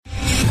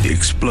The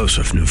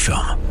explosive new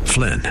film,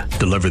 Flynn,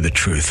 deliver the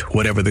truth,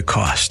 whatever the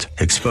cost,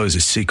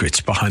 exposes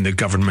secrets behind the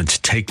government's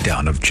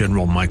takedown of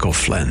General Michael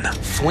Flynn.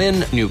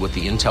 Flynn knew what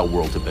the intel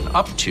world had been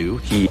up to.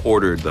 He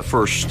ordered the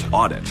first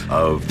audit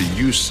of the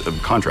use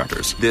of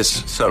contractors.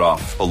 This set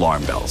off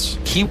alarm bells.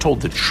 He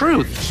told the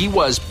truth. He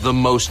was the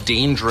most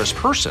dangerous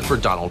person for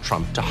Donald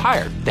Trump to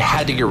hire. They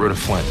had to get rid of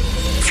Flynn.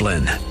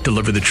 Flynn,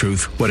 deliver the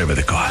truth, whatever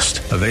the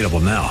cost. Available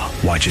now.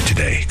 Watch it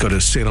today. Go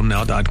to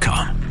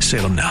salemnow.com.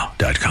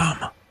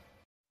 salemnow.com.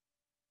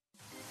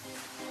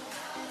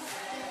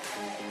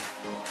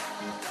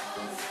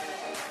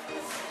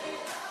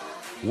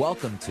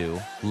 Welcome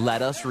to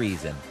Let Us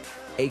Reason,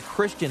 a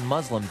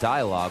Christian-Muslim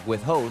dialogue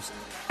with host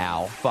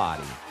Al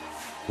Fadi.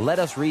 Let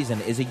Us Reason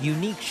is a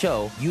unique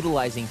show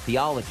utilizing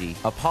theology,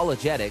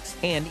 apologetics,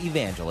 and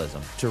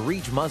evangelism to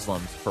reach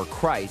Muslims for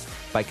Christ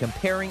by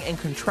comparing and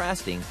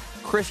contrasting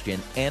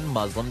Christian and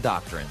Muslim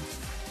doctrines.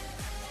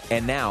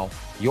 And now,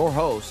 your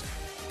host,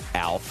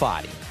 Al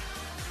Fadi.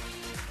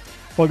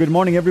 Well, good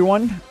morning,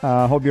 everyone.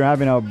 Hope you're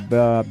having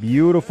a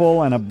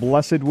beautiful and a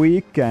blessed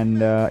week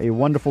and a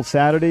wonderful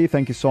Saturday.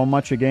 Thank you so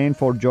much again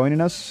for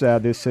joining us.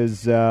 This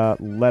is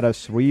Let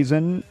Us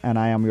Reason, and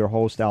I am your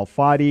host, Al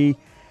Fadi.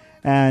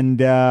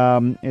 And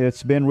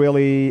it's been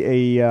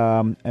really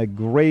a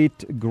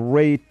great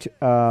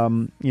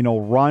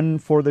run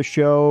for the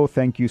show.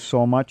 Thank you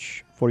so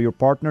much for your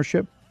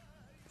partnership.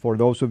 For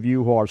those of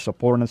you who are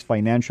supporting us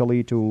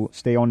financially to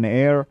stay on the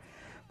air,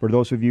 for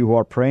those of you who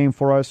are praying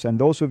for us, and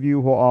those of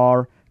you who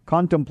are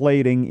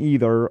contemplating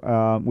either,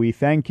 we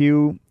thank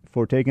you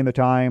for taking the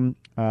time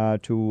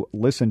to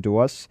listen to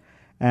us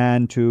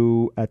and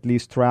to at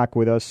least track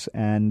with us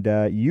and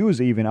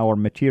use even our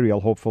material,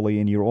 hopefully,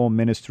 in your own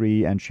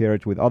ministry and share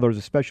it with others,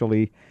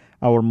 especially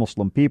our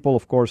Muslim people.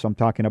 Of course, I'm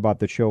talking about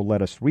the show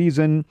Let Us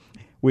Reason,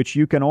 which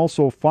you can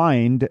also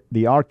find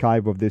the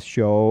archive of this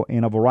show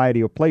in a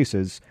variety of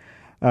places.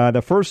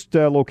 The first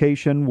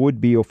location would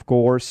be, of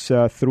course,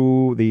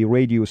 through the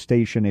radio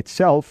station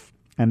itself,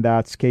 and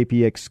that's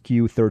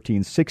KPXQ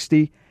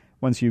 1360.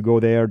 Once you go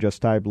there,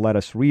 just type Let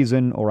Us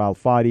Reason or Al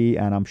Fadi,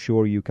 and I'm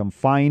sure you can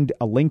find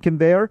a link in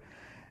there.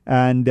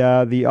 And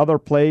the other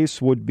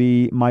place would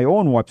be my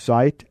own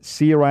website,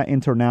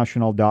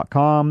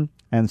 sirainternational.com,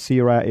 and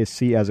Sira is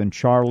C as in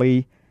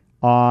Charlie,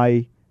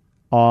 I-R-A,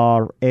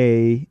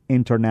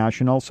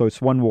 International. So it's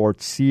one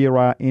word,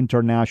 Sira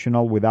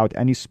International without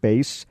any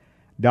space.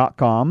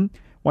 .com.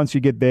 Once you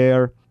get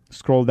there,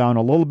 scroll down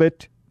a little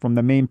bit from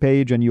the main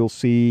page and you'll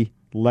see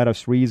Let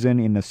Us Reason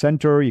in the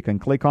center. You can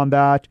click on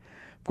that.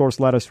 Of course,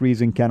 Let Us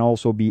Reason can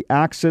also be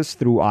accessed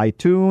through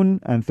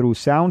iTunes and through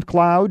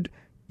SoundCloud.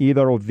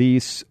 Either of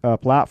these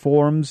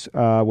platforms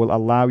will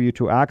allow you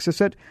to access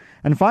it.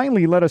 And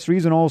finally, Let Us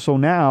Reason also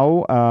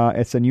now,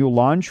 it's a new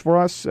launch for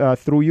us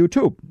through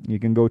YouTube. You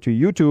can go to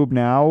YouTube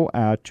now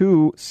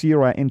to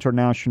Sira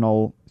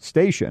International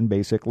Station,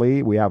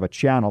 basically. We have a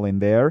channel in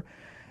there.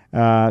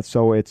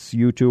 So it's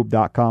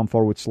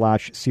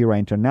youtube.com/Sira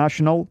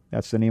International.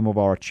 That's the name of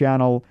our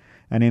channel.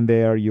 And in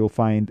there, you'll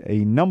find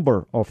a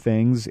number of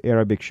things,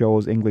 Arabic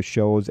shows, English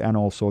shows, and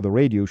also the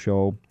radio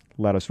show,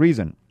 Let Us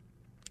Reason.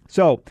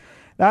 So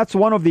that's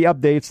one of the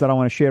updates that I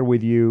want to share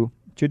with you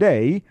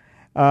today.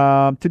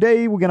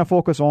 Today, we're going to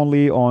focus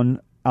only on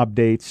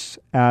updates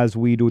as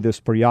we do this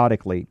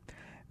periodically.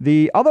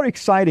 The other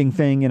exciting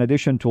thing, in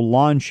addition to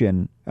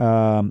launching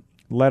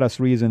Let Us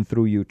Reason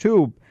through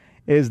YouTube,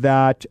 is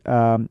that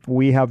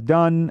we have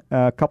done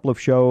a couple of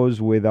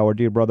shows with our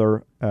dear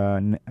brother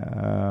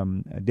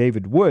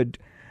David Wood.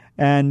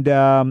 And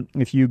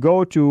if you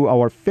go to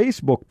our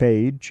Facebook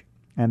page,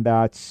 and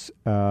that's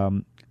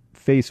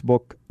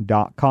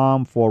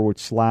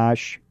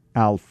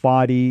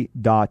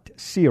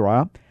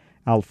facebook.com/alfadi.sira,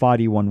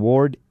 Al-Fadi one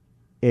word,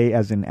 A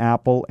as in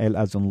Apple, L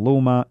as in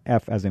Luma,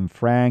 F as in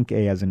Frank,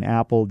 A as in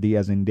Apple, D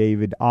as in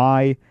David,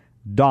 I,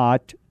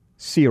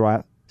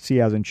 .sira, C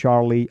as in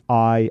Charlie,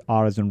 I,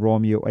 R as in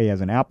Romeo, A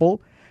as in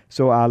Apple.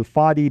 So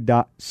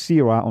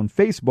alfadi.sira on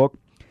Facebook,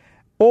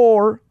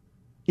 or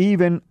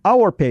even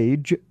our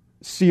page,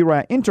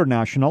 Sira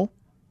International,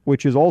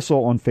 which is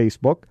also on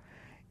Facebook.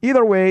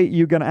 Either way,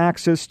 you get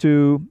access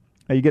to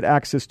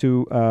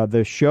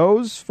the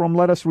shows from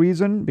Let Us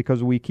Reason,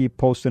 because we keep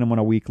posting them on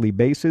a weekly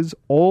basis.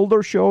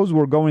 Older shows,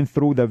 we're going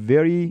through the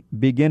very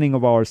beginning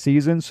of our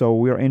season, so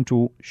we're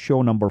into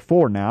show number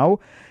 4 now.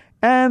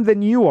 And the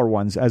newer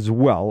ones as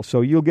well.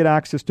 So you'll get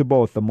access to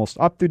both the most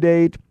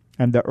up-to-date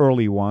and the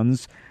early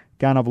ones,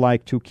 kind of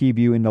like to keep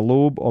you in the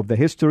loop of the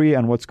history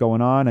and what's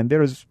going on. And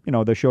there's,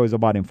 the show is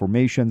about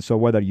information. So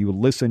whether you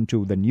listen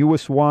to the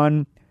newest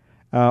one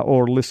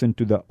or listen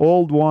to the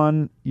old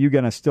one, you're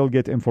going to still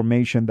get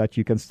information that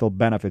you can still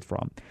benefit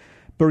from.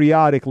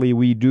 Periodically,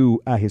 we do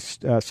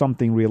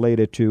something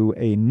related to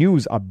a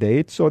news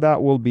update. So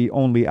that will be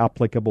only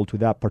applicable to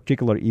that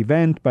particular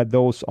event, but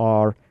those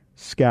are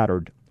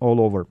scattered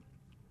all over.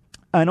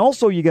 And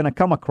also, you're going to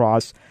come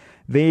across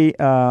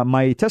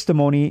my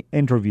testimony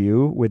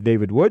interview with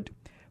David Wood,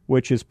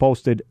 which is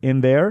posted in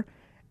there.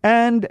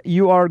 And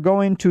you are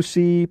going to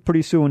see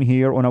pretty soon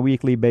here on a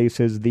weekly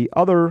basis the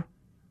other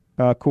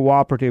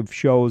cooperative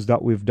shows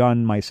that we've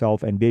done,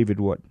 myself and David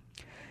Wood.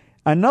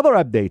 Another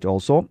update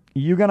also,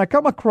 you're going to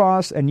come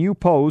across a new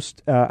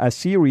post, a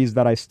series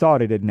that I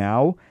started it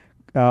now,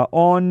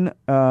 on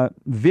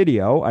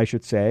video, I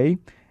should say,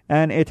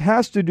 and it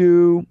has to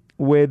do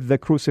with the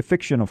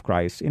crucifixion of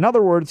Christ. In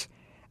other words,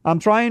 I'm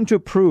trying to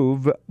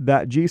prove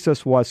that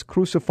Jesus was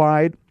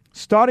crucified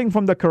starting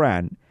from the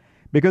Quran,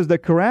 because the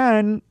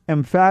Quran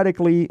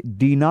emphatically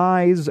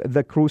denies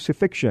the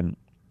crucifixion.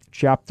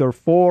 Chapter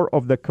 4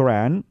 of the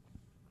Quran,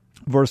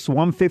 verse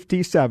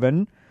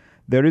 157,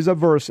 there is a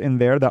verse in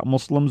there that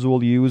Muslims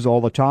will use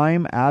all the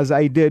time, as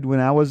I did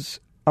when I was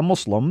a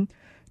Muslim,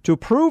 to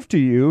prove to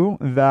you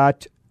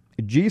that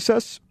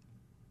Jesus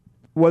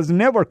was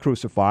never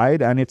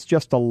crucified, and it's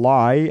just a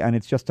lie, and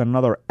it's just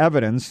another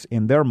evidence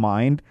in their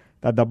mind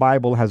that the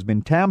Bible has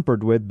been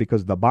tampered with,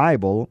 because the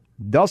Bible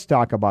does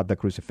talk about the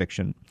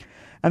crucifixion.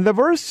 And the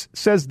verse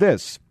says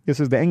this. This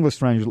is the English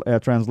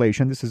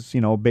translation. This is,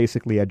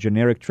 basically a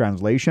generic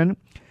translation.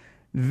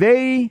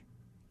 They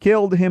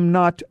killed him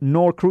not,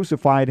 nor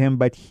crucified him,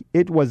 but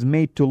it was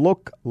made to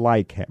look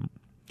like him.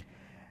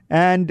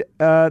 And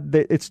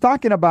it's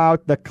talking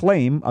about the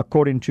claim,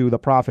 according to the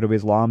Prophet of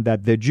Islam,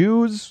 that the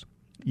Jews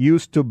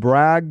used to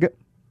brag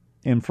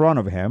in front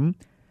of him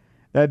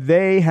that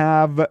they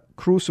have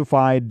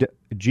crucified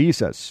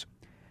Jesus.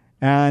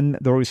 And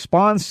the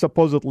response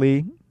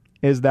supposedly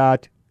is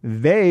that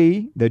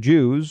they, the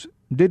Jews,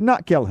 did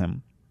not kill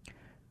him,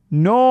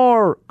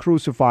 nor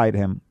crucified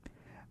him,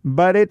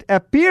 but it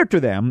appeared to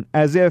them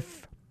as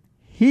if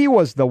he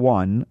was the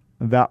one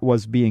that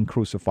was being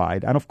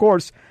crucified. And of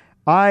course,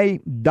 I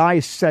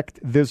dissect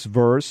this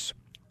verse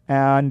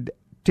and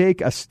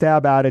take a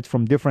stab at it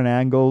from different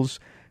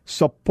angles,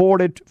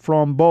 support it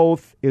from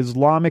both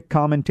Islamic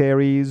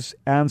commentaries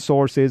and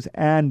sources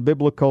and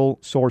biblical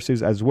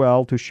sources as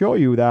well, to show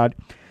you that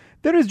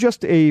there is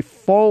just a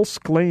false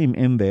claim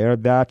in there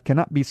that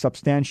cannot be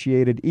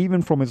substantiated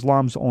even from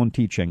Islam's own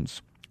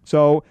teachings.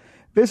 So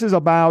this is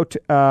about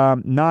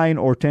 9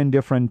 or 10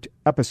 different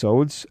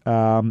episodes.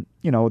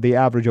 They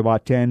average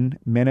about 10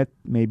 minutes.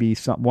 Maybe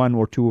one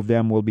or two of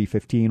them will be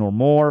 15 or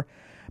more.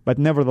 But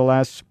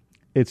nevertheless,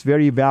 it's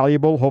very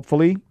valuable,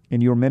 hopefully,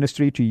 in your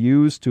ministry to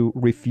use to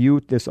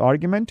refute this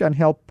argument and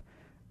help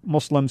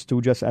Muslims to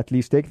just at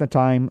least take the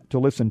time to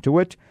listen to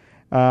it.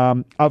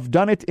 I've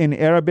done it in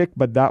Arabic,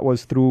 but that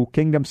was through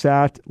Kingdom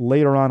Sat.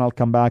 Later on, I'll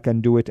come back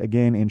and do it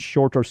again in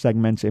shorter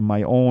segments in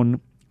my own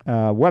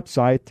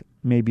website,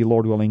 maybe,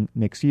 Lord willing,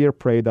 next year.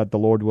 Pray that the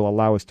Lord will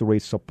allow us to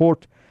raise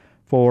support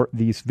for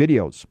these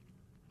videos.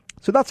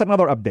 So that's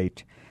another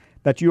update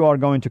that you are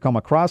going to come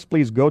across.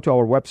 Please go to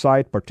our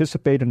website,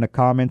 participate in the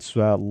comments,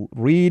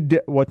 read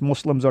what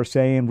Muslims are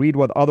saying, read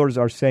what others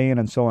are saying,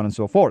 and so on and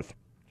so forth.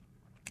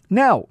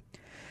 Now,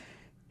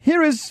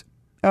 here is,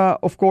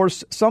 of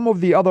course, some of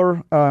the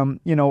other,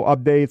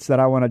 updates that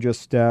I want to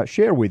just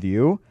share with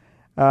you.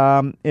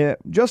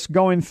 Just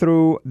going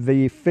through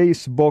the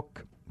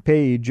Facebook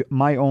page,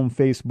 my own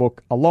Facebook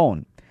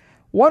alone.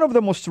 One of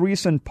the most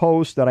recent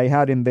posts that I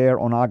had in there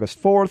on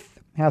August 4th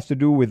has to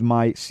do with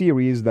my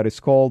series that is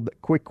called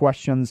Quick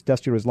Questions,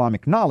 Test Your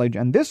Islamic Knowledge.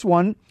 And this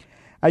one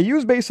I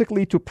use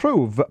basically to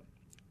prove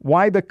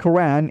why the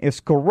Quran is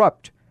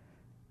corrupt.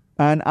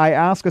 And I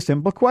ask a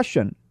simple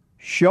question.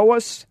 Show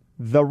us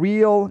the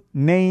real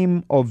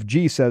name of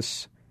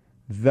Jesus,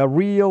 the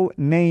real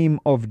name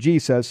of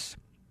Jesus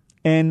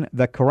in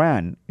the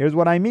Quran. Here's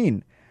what I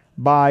mean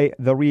by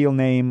the real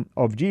name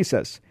of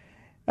Jesus.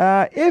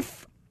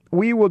 If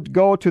we would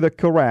go to the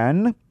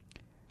Quran,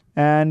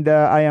 and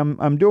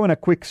I'm doing a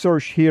quick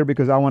search here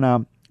because I want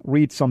to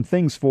read some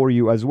things for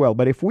you as well.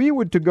 But if we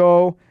would to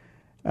go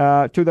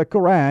to the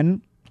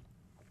Quran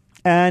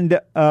and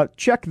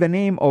check the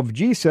name of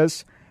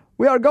Jesus,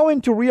 we are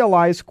going to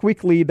realize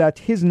quickly that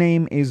his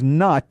name is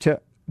not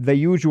the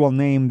usual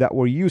name that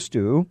we're used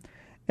to.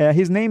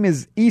 His name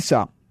is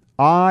Isa,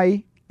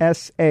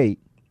 I-S-A.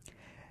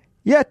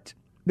 Yet,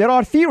 there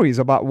are theories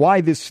about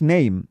why this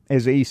name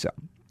is Isa.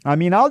 I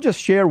mean, I'll just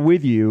share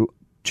with you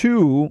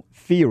two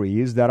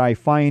theories that I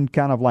find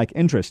kind of like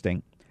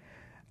interesting.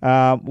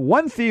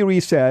 One theory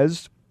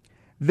says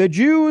the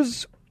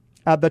Jews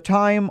at the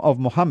time of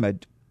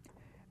Muhammad,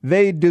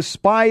 they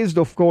despised,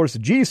 of course,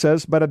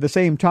 Jesus, but at the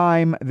same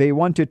time, they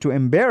wanted to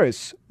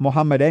embarrass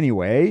Muhammad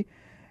anyway.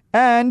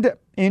 And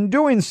in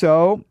doing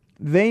so,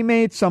 they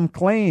made some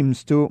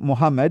claims to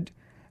Muhammad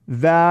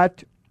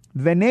that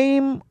the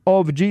name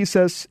of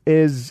Jesus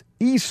is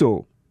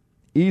Esau.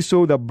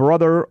 Esau, the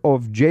brother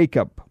of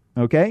Jacob.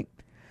 Okay?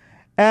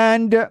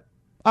 And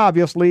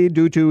obviously,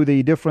 due to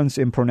the difference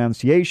in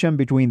pronunciation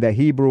between the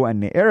Hebrew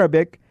and the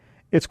Arabic,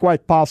 it's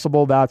quite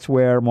possible that's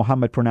where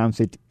Muhammad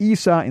pronounced it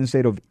Isa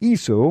instead of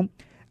Esau.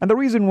 And the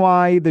reason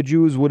why the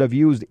Jews would have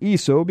used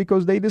Esau,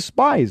 because they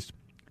despised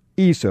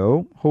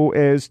Esau, who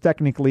is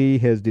technically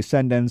his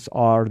descendants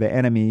are the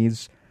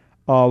enemies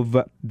of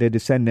the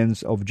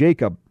descendants of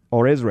Jacob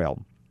or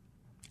Israel.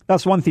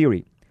 That's one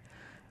theory.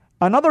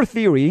 Another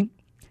theory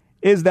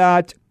is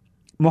that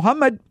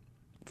Muhammad,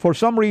 for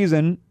some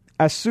reason,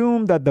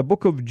 assumed that the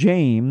book of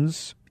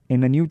James in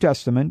the New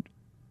Testament,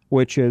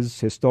 which is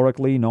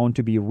historically known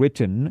to be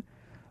written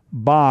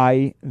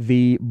by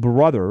the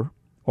brother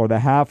or the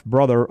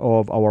half-brother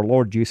of our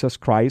Lord Jesus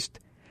Christ,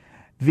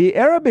 the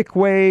Arabic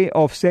way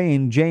of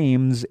saying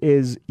James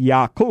is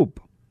Yaqub,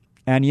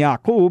 and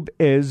Yaqub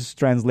is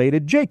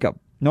translated Jacob.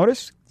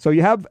 Notice? So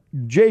you have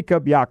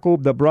Jacob,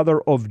 Yaqub, the brother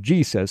of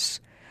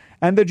Jesus,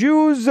 and the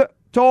Jews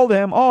told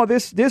him, oh,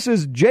 this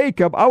is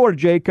Jacob, our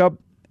Jacob,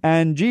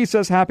 and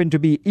Jesus happened to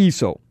be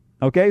Esau.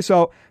 Okay,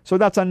 so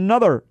that's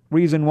another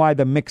reason why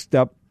the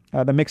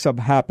mix-up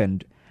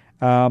happened.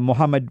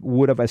 Muhammad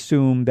would have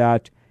assumed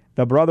that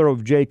the brother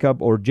of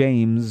Jacob or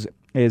James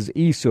is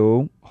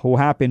Esau, who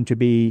happened to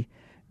be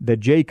the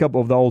Jacob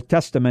of the Old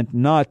Testament,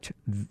 not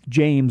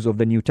James of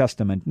the New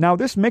Testament. Now,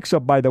 this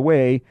mix-up, by the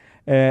way,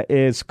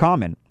 is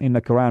common in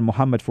the Quran.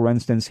 Muhammad, for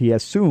instance, he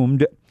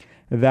assumed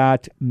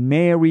that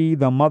Mary,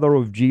 the mother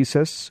of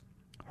Jesus,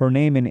 her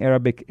name in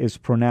Arabic is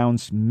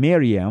pronounced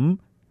Maryam.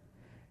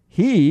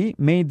 He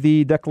made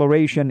the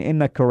declaration in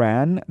the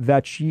Quran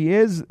that she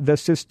is the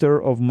sister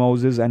of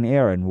Moses and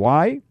Aaron.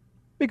 Why?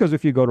 Because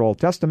if you go to Old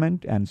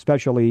Testament, and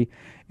especially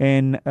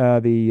in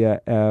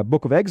the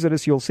book of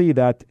Exodus, you'll see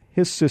that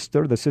his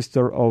sister, the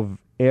sister of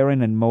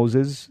Aaron and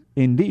Moses,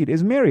 indeed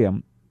is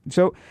Miriam.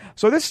 So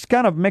this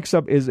kind of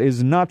mix-up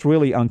is not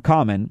really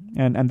uncommon,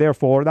 and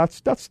therefore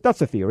that's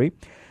a theory.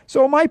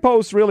 So my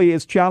post really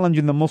is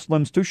challenging the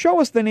Muslims to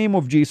show us the name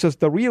of Jesus,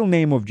 the real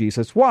name of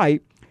Jesus. Why?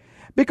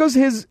 Because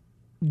his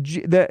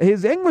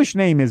English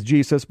name is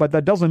Jesus, but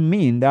that doesn't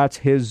mean that's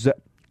his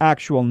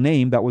actual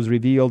name that was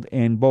revealed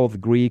in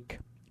both Greek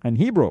and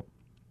Hebrew.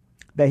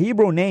 The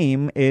Hebrew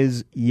name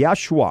is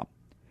Yeshua.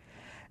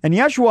 And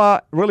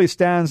Yeshua really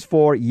stands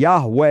for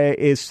Yahweh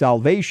is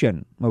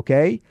salvation,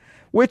 okay?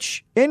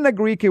 Which in the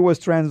Greek it was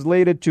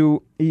translated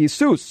to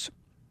Jesus,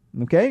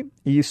 okay?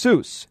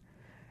 Jesus.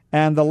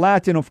 And the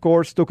Latin, of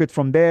course, took it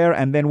from there,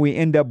 and then we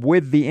end up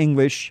with the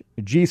English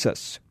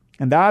Jesus.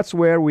 And that's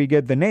where we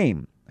get the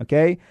name,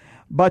 okay?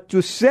 But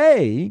to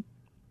say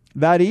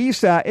that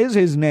Isa is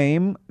his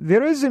name,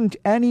 there isn't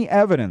any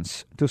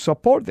evidence to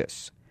support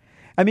this.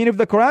 I mean, if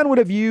the Quran would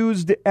have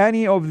used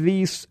any of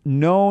these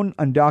known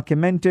and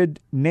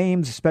documented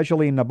names,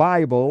 especially in the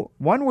Bible,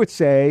 one would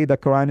say the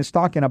Quran is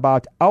talking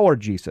about our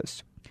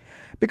Jesus.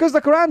 Because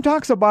the Quran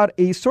talks about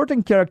a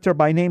certain character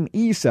by name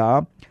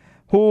Isa,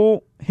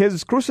 who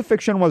his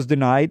crucifixion was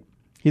denied.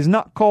 He's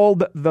not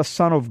called the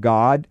Son of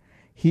God.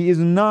 He is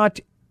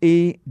not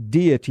a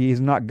deity. He's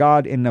not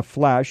God in the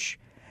flesh.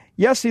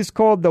 Yes, he's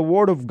called the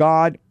Word of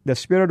God, the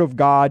Spirit of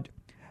God.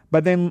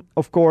 But then,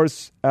 of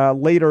course,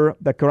 later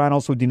the Quran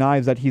also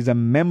denies that he's a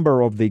member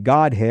of the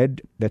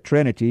Godhead, the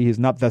Trinity. He's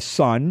not the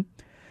Son.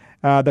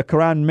 The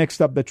Quran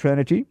mixed up the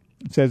Trinity.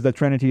 It says the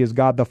Trinity is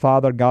God the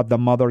Father, God the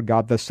Mother,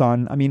 God the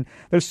Son. I mean,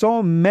 there's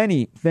so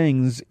many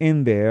things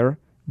in there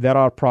that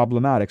are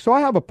problematic. So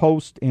I have a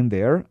post in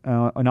there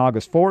on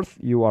August 4th.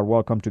 You are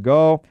welcome to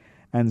go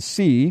and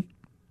see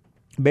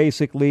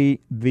basically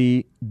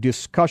the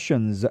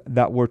discussions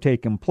that were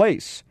taking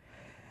place.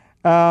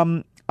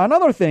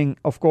 Another thing,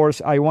 of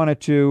course, I wanted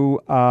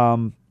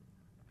to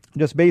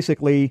just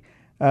basically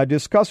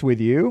discuss with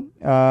you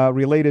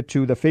related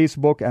to the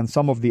Facebook and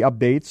some of the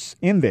updates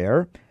in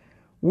there.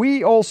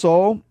 We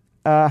also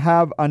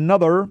have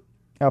another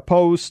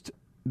post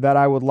that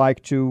I would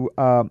like to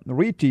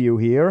read to you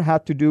here,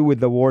 had to do with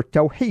the word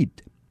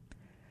Tawheed.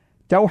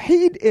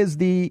 Tawheed is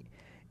the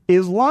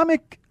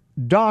Islamic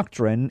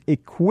doctrine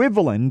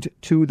equivalent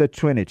to the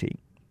Trinity.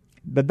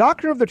 The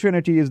doctrine of the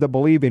Trinity is the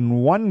belief in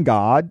one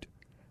God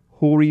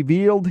who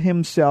revealed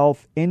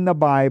himself in the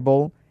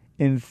Bible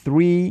in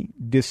three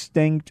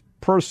distinct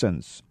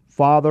persons,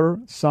 Father,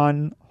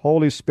 Son,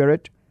 Holy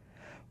Spirit,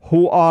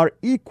 who are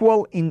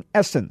equal in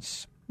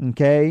essence,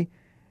 okay?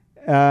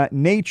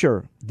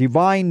 Nature,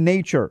 divine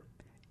nature,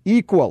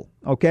 equal,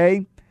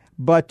 okay?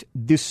 But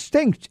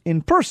distinct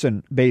in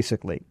person,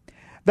 basically.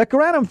 The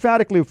Quran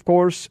emphatically, of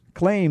course,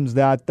 claims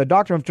that the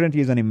doctrine of Trinity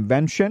is an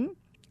invention.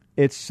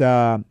 It's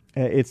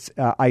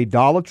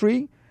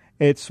idolatry.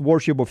 It's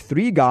worship of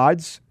three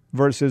gods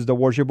versus the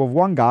worship of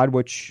one God,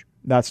 which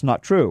that's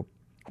not true.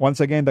 Once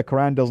again, the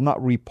Quran does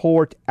not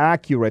report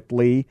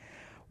accurately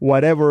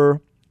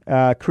whatever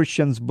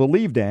Christians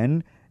believed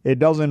in. It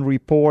doesn't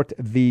report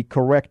the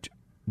correct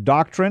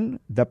doctrine,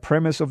 the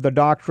premise of the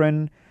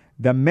doctrine,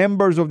 the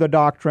members of the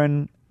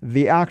doctrine,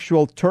 the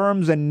actual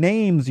terms and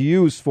names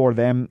used for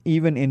them,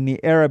 even in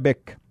the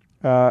Arabic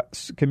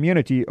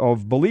community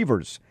of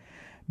believers.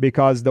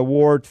 Because the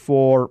word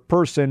for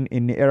person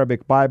in the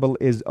Arabic Bible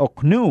is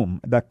Oknum.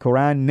 The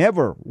Quran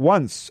never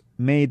once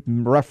made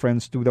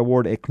reference to the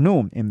word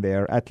Oknum in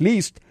there. At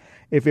least,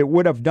 if it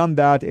would have done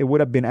that, it would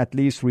have been at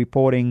least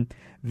reporting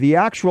the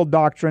actual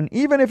doctrine,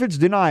 even if it's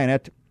denying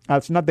it.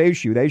 That's not the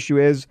issue. The issue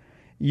is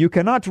you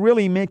cannot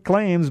really make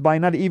claims by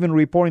not even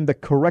reporting the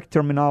correct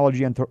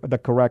terminology and the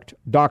correct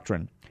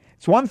doctrine.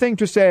 It's one thing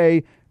to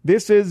say,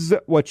 this is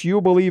what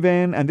you believe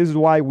in, and this is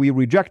why we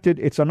reject it.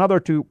 It's another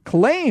to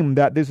claim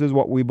that this is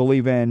what we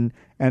believe in,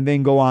 and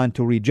then go on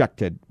to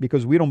reject it,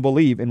 because we don't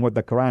believe in what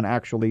the Quran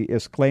actually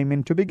is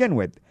claiming to begin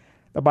with.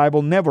 The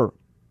Bible never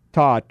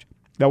taught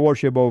the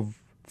worship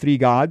of three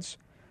gods.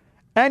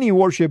 Any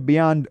worship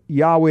beyond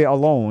Yahweh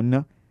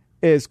alone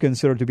is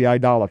considered to be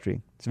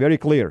idolatry. It's very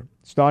clear,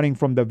 starting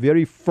from the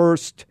very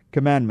first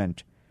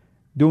commandment.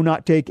 Do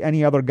not take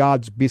any other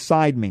gods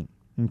beside me.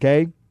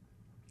 Okay?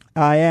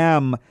 I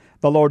am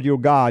the Lord your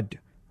God,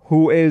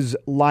 who is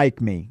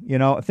like me.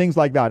 Things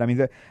like that. I mean,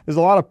 there's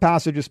a lot of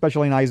passages,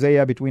 especially in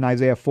Isaiah, between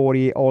Isaiah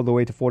 40 all the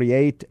way to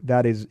 48,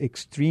 that is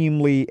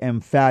extremely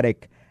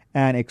emphatic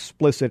and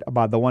explicit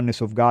about the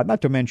oneness of God,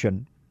 not to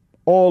mention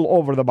all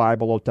over the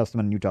Bible, Old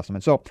Testament and New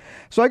Testament. So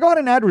I go ahead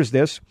and address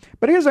this,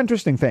 but here's an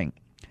interesting thing.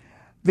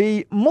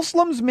 The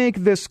Muslims make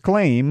this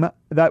claim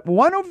that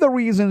one of the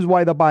reasons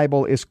why the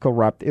Bible is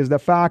corrupt is the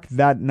fact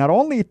that not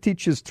only it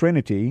teaches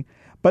Trinity,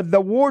 but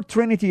the word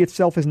Trinity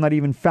itself is not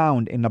even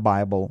found in the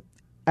Bible,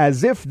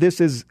 as if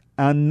this is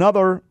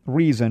another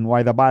reason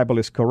why the Bible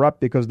is corrupt,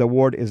 because the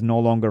word is no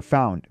longer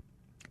found.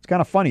 It's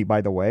kind of funny,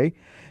 by the way,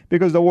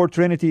 because the word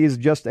Trinity is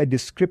just a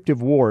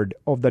descriptive word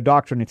of the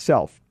doctrine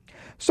itself.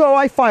 So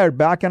I fired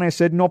back and I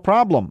said, no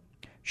problem.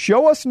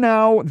 Show us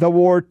now the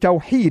word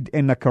Tawheed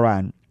in the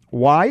Quran.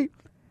 Why?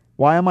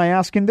 Why am I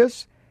asking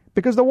this?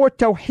 Because the word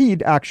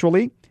Tawheed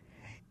actually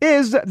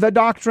is the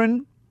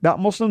doctrine that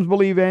Muslims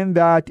believe in,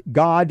 that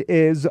God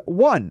is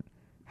one.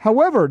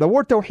 However, the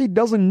word Tawheed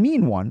doesn't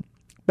mean one.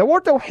 The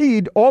word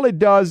Tawheed, all it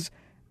does,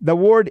 the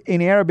word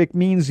in Arabic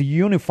means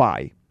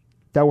unify.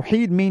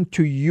 Tawheed means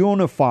to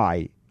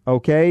unify.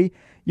 Okay?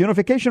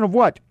 Unification of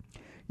what?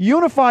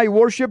 Unify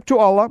worship to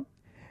Allah.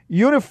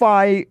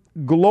 Unify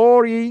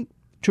glory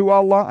to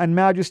Allah and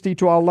majesty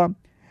to Allah,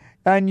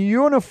 and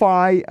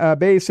unify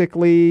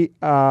basically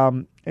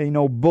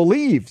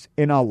believes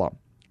in Allah.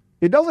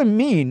 It doesn't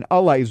mean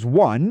Allah is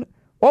one.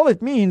 All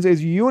it means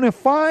is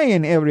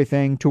unifying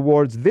everything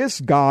towards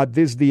this God,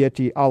 this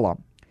deity, Allah.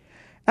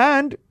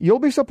 And you'll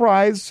be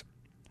surprised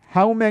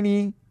how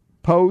many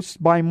posts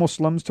by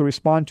Muslims to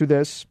respond to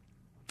this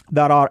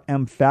that are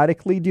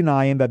emphatically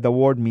denying that the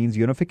word means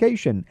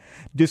unification,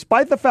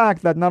 despite the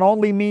fact that not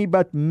only me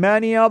but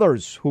many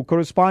others who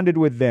corresponded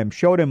with them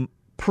showed them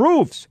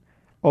proofs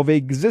of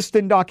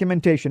existing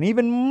documentation,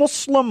 even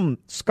Muslim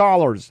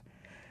scholars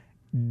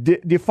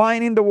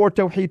defining the word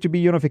Tawheed to be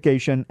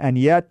unification, and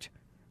yet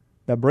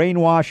the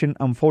brainwashing,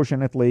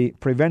 unfortunately,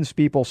 prevents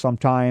people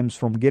sometimes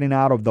from getting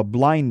out of the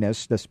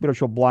blindness, the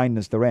spiritual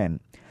blindness they're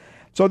in.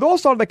 So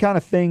those are the kind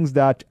of things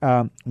that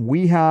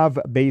we have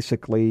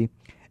basically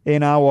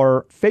in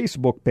our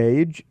Facebook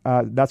page.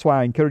 That's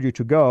why I encourage you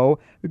to go,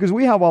 because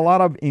we have a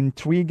lot of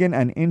intriguing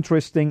and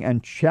interesting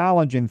and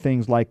challenging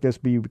things like this,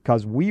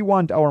 because we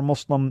want our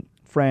Muslim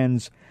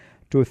friends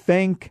to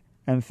think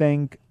and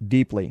think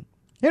deeply.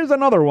 Here's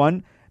another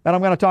one that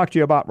I'm going to talk to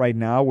you about right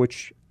now,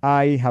 which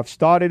I have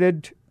started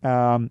it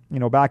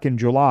back in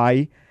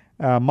July,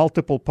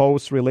 multiple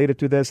posts related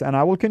to this, and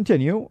I will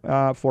continue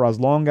for as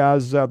long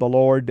as the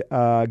Lord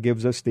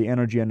gives us the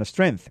energy and the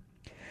strength.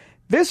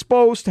 This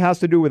post has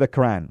to do with the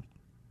Quran.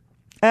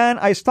 And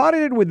I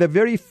started it with the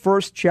very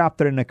first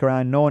chapter in the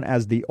Quran, known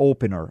as the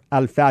opener,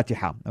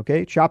 Al-Fatiha.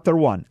 Okay, chapter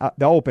 1,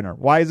 the opener.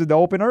 Why is it the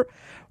opener?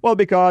 Well,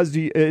 because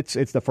it's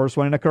the first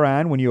one in the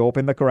Quran. When you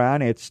open the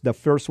Quran, it's the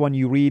first one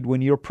you read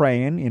when you're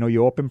praying.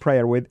 You open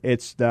prayer with.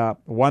 It's the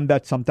one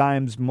that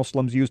sometimes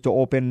Muslims use to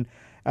open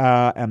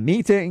a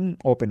meeting,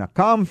 open a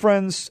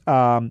conference.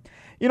 So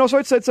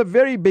it's a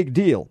very big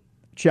deal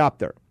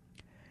chapter.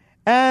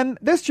 And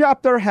this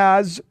chapter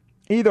has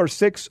either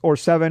 6 or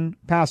 7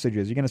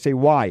 passages. You're going to say,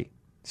 why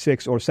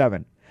 6 or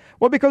 7?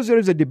 Well, because there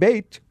is a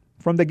debate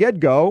from the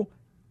get-go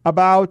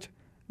about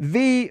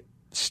the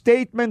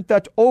statement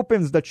that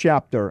opens the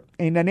chapter.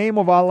 In the name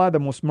of Allah, the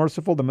most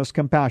merciful, the most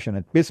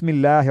compassionate.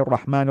 Bismillahir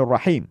Rahmanir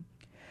Rahim.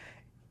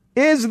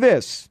 Is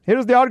this,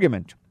 here's the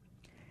argument,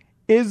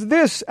 is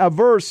this a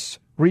verse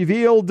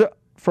revealed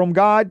from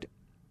God?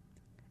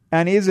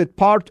 And is it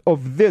part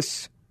of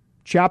this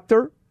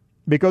chapter?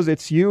 Because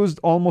it's used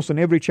almost in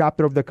every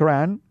chapter of the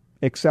Quran,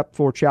 except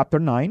for chapter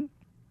 9?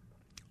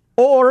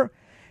 Or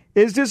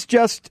is this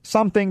just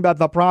something that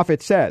the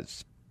Prophet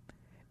says?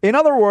 In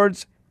other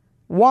words,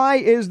 why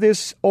is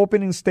this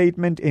opening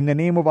statement, in the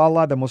name of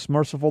Allah, the most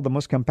merciful, the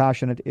most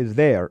compassionate, is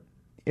there?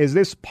 Is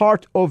this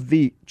part of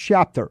the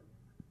chapter?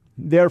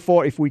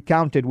 Therefore, if we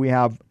counted, we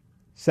have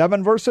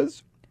 7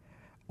 verses?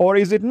 Or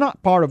is it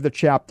not part of the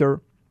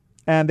chapter,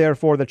 and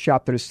therefore the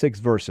chapter is 6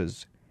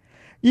 verses?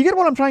 You get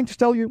what I'm trying to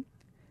tell you?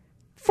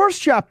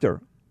 First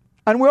chapter,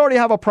 and we already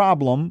have a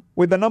problem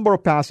with the number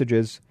of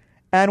passages,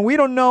 and we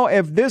don't know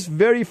if this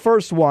very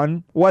first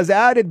one was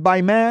added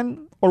by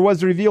man or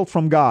was revealed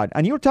from God.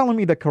 And you're telling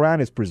me the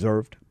Quran is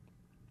preserved?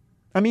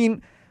 I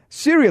mean,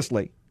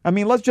 seriously.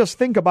 Let's just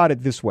think about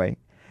it this way.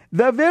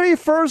 The very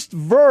first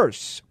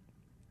verse,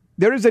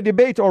 there is a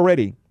debate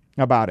already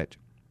about it.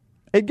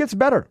 It gets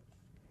better.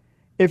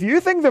 If you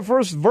think the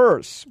first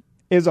verse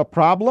is a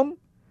problem,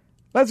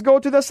 let's go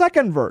to the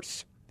second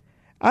verse.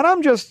 And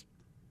I'm just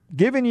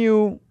giving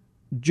you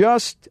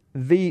just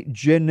the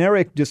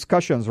generic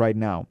discussions right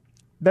now.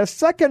 The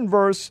second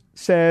verse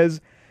says,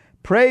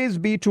 "Praise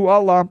be to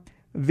Allah,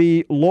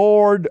 the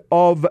Lord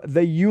of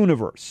the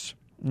universe.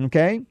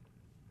 Okay?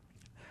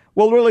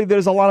 Well, really,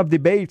 there's a lot of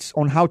debates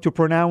on how to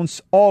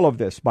pronounce all of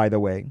this, by the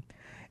way.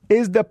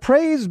 Is the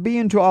praise be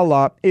unto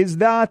Allah, is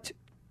that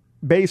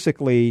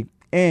basically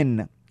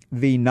in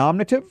the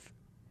nominative?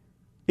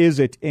 Is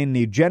it in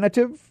the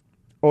genitive?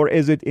 Or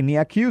is it in the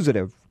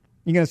accusative?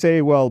 You're going to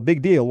say, well,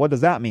 big deal. What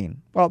does that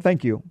mean? Well,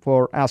 thank you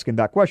for asking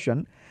that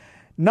question.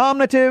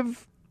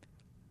 Nominative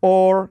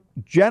or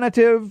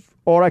genitive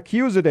or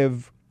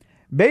accusative,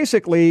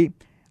 basically,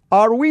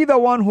 are we the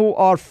one who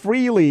are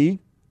freely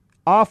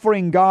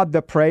offering God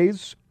the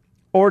praise?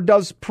 Or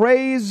does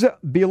praise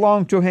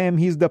belong to Him?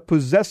 He's the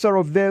possessor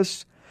of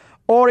this.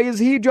 Or is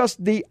He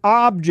just the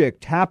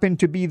object, happen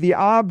to be the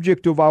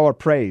object of our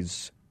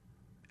praise,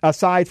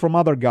 aside from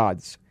other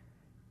gods?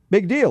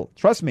 Big deal,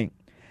 trust me.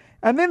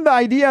 And then the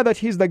idea that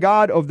He's the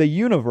God of the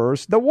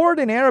universe, the word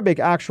in Arabic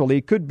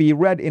actually could be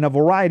read in a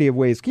variety of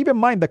ways. Keep in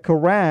mind the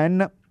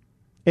Quran,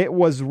 it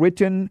was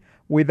written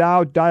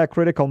without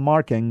diacritical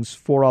markings.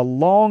 For a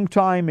long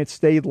time it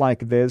stayed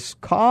like this,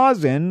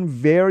 causing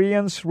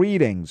variance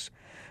readings.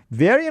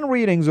 Variant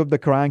readings of the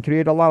Quran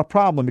create a lot of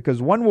problem because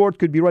one word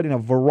could be read in a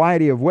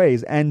variety of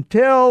ways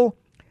until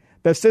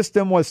the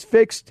system was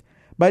fixed.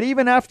 But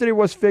even after it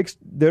was fixed,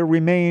 there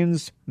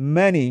remains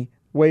many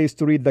ways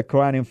to read the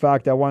Quran. In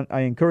fact,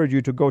 I encourage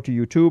you to go to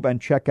YouTube and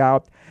check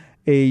out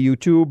a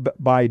YouTube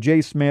by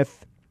Jay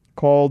Smith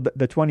called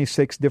The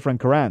 26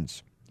 Different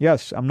Qurans.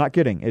 Yes, I'm not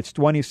kidding. It's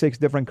 26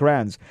 different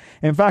Qurans.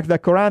 In fact, the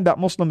Quran that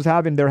Muslims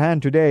have in their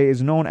hand today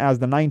is known as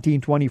the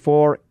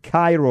 1924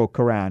 Cairo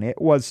Quran. It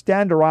was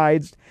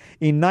standardized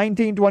in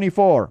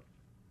 1924.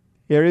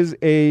 Here is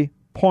a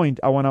point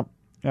I want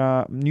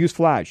to news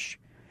flash.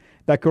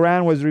 The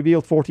Quran was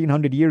revealed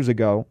 1400 years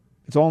ago.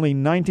 It's only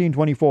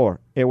 1924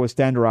 it was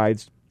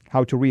standardized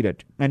how to read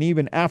it. And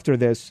even after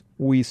this,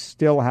 we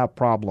still have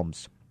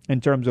problems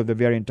in terms of the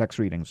variant text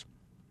readings.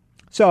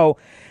 So,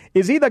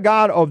 is He the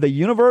God of the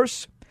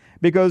universe?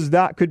 Because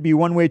that could be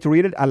one way to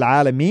read it,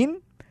 Al-Alamin.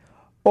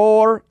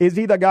 Or is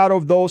He the God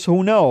of those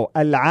who know,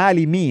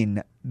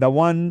 Al-Alimin, the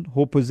one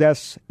who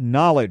possess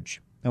knowledge?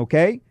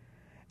 Okay?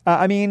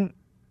 I mean,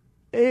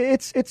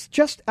 it's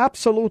just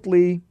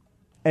absolutely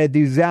a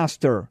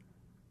disaster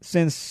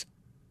since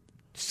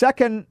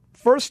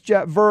first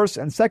verse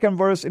and second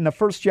verse in the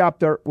first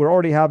chapter, we're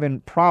already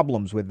having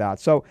problems with that.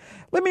 So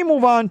let me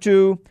move on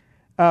to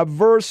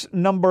verse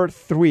number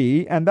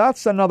 3, and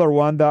that's another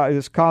one that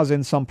is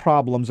causing some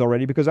problems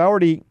already because I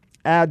already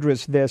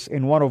addressed this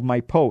in one of my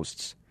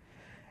posts.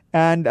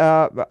 And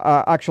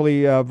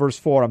verse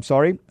 4, I'm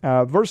sorry.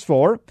 Verse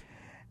 4.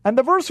 And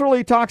the verse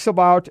really talks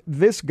about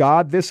this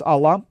God, this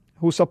Allah,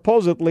 who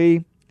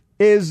supposedly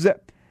is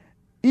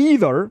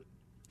either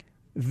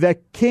the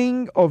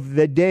king of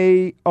the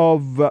day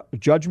of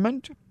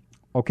judgment,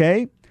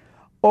 okay,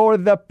 or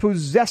the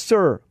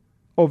possessor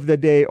of the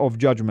day of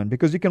judgment,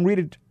 because you can read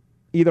it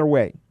either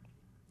way.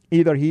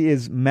 Either He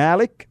is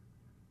Malik,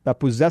 the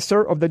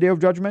possessor of the day of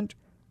judgment,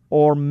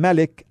 or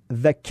Malik,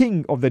 the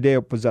king of the day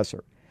of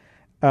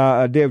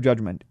day of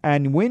judgment.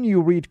 And when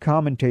you read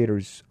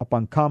commentators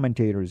upon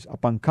commentators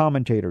upon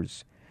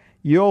commentators,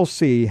 you'll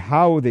see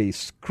how they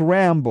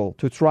scramble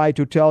to try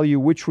to tell you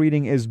which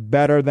reading is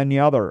better than the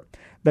other.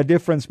 The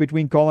difference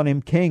between calling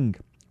Him king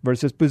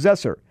versus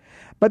possessor.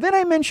 But then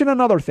I mentioned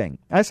another thing.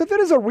 I said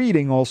there is a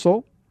reading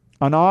also,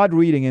 an odd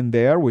reading in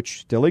there,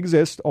 which still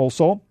exists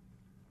also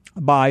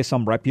by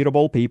some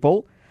reputable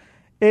people.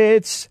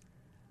 It's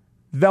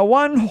the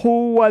one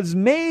who was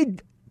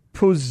made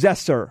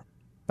possessor.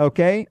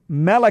 Okay?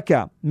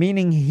 Malaka,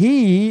 meaning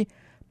he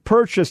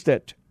purchased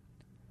it.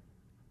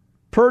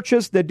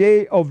 Purchased the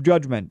day of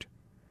judgment.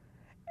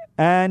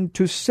 And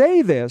to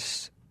say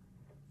this,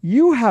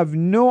 you have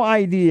no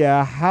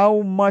idea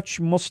how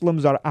much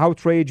Muslims are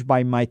outraged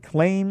by my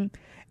claim.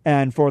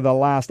 And for the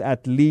last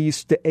at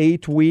least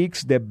 8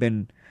 weeks, they've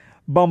been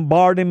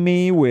bombarding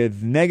me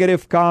with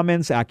negative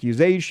comments,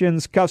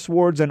 accusations, cuss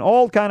words, and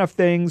all kind of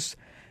things,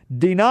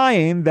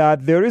 denying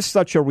that there is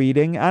such a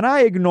reading. And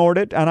I ignored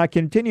it, and I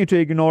continue to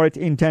ignore it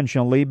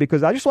intentionally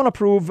because I just want to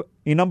prove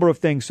a number of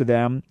things to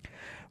them.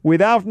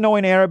 Without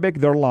knowing Arabic,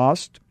 they're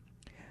lost.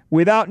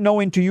 Without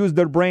knowing to use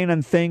their brain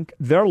and think,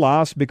 they're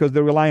lost because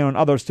they're relying on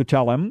others to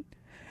tell them.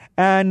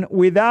 And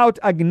without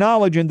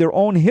acknowledging their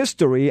own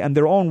history and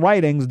their own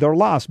writings, they're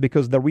lost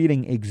because the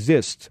reading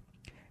exists.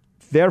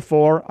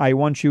 Therefore, I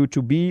want you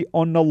to be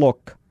on the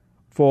look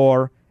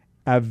for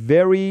a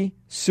very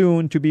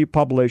soon to be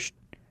published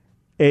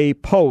a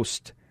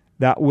post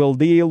that will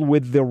deal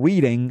with the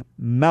reading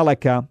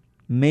Malaka,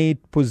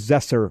 made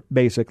possessor,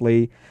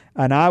 basically.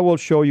 And I will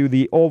show you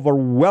the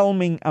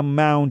overwhelming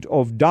amount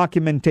of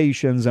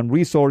documentations and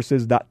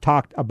resources that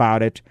talked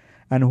about it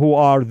and who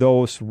are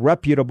those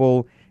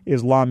reputable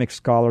Islamic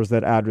scholars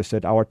that address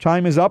it. Our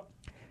time is up.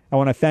 I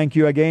want to thank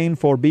you again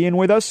for being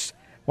with us.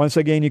 Once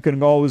again, you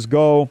can always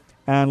go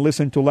and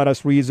listen to Let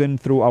Us Reason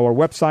through our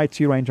website,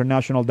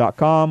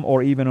 SiraInternational.com,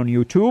 or even on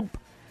YouTube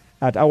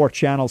at our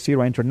channel,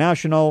 Sira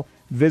International.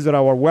 Visit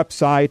our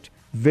website,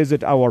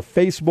 visit our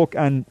Facebook,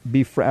 and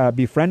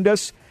befriend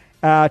us.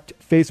 at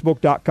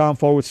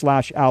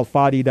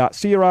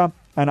facebook.com/alfadi.sira,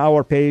 and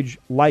our page,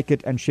 like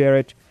it and share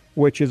it,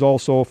 which is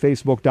also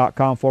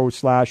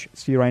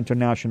facebook.com/Sira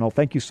International.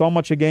 Thank you so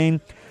much again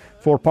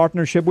for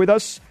partnership with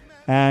us.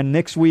 And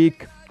next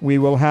week, we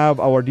will have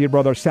our dear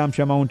brother Sam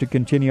Shamoun to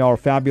continue our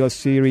fabulous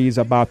series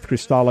about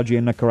Christology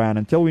in the Quran.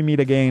 Until we meet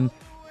again,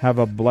 have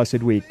a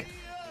blessed week.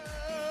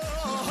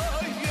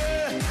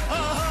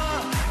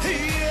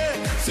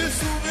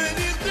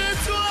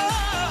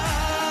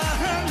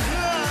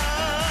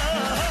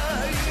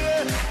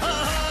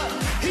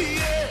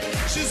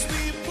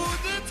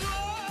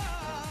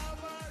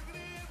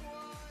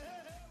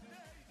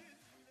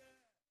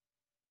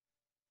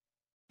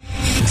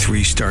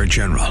 Three-star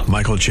General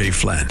Michael J.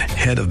 Flynn,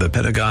 head of the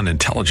Pentagon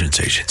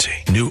Intelligence Agency,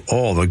 knew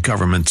all the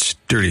government's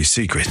dirty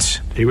secrets.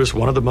 He was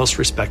one of the most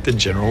respected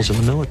generals in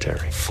the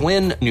military.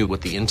 Flynn knew what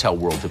the intel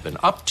world had been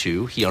up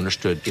to. He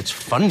understood its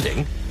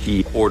funding.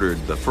 He ordered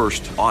the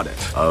first audit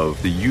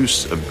of the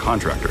use of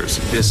contractors.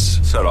 This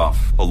set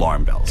off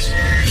alarm bells.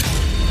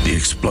 The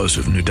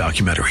explosive new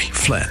documentary,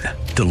 Flynn,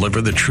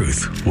 Deliver the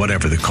Truth,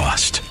 Whatever the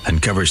Cost,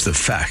 uncovers the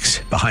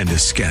facts behind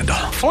this scandal.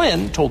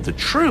 Flynn told the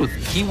truth.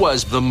 He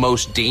was the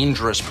most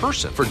dangerous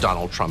person for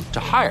Donald Trump to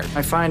hire.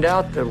 I find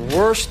out the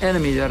worst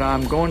enemy that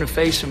I'm going to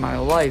face in my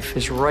life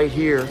is right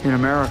here in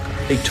America.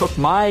 They took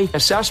my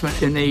assessment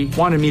and they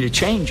wanted me to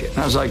change it. And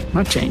I was like, I'm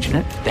not changing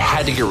it. They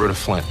had to get rid of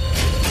Flynn.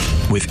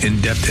 With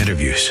in-depth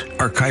interviews,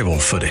 archival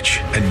footage,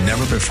 and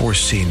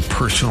never-before-seen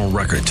personal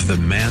records of the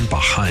man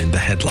behind the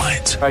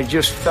headlines. I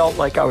just felt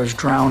like I was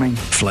drowning.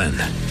 Flynn,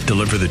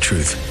 Deliver the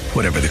Truth,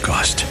 Whatever the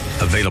Cost.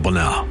 Available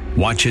now.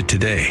 Watch it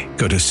today.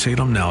 Go to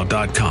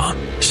salemnow.com.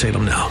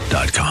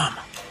 salemnow.com.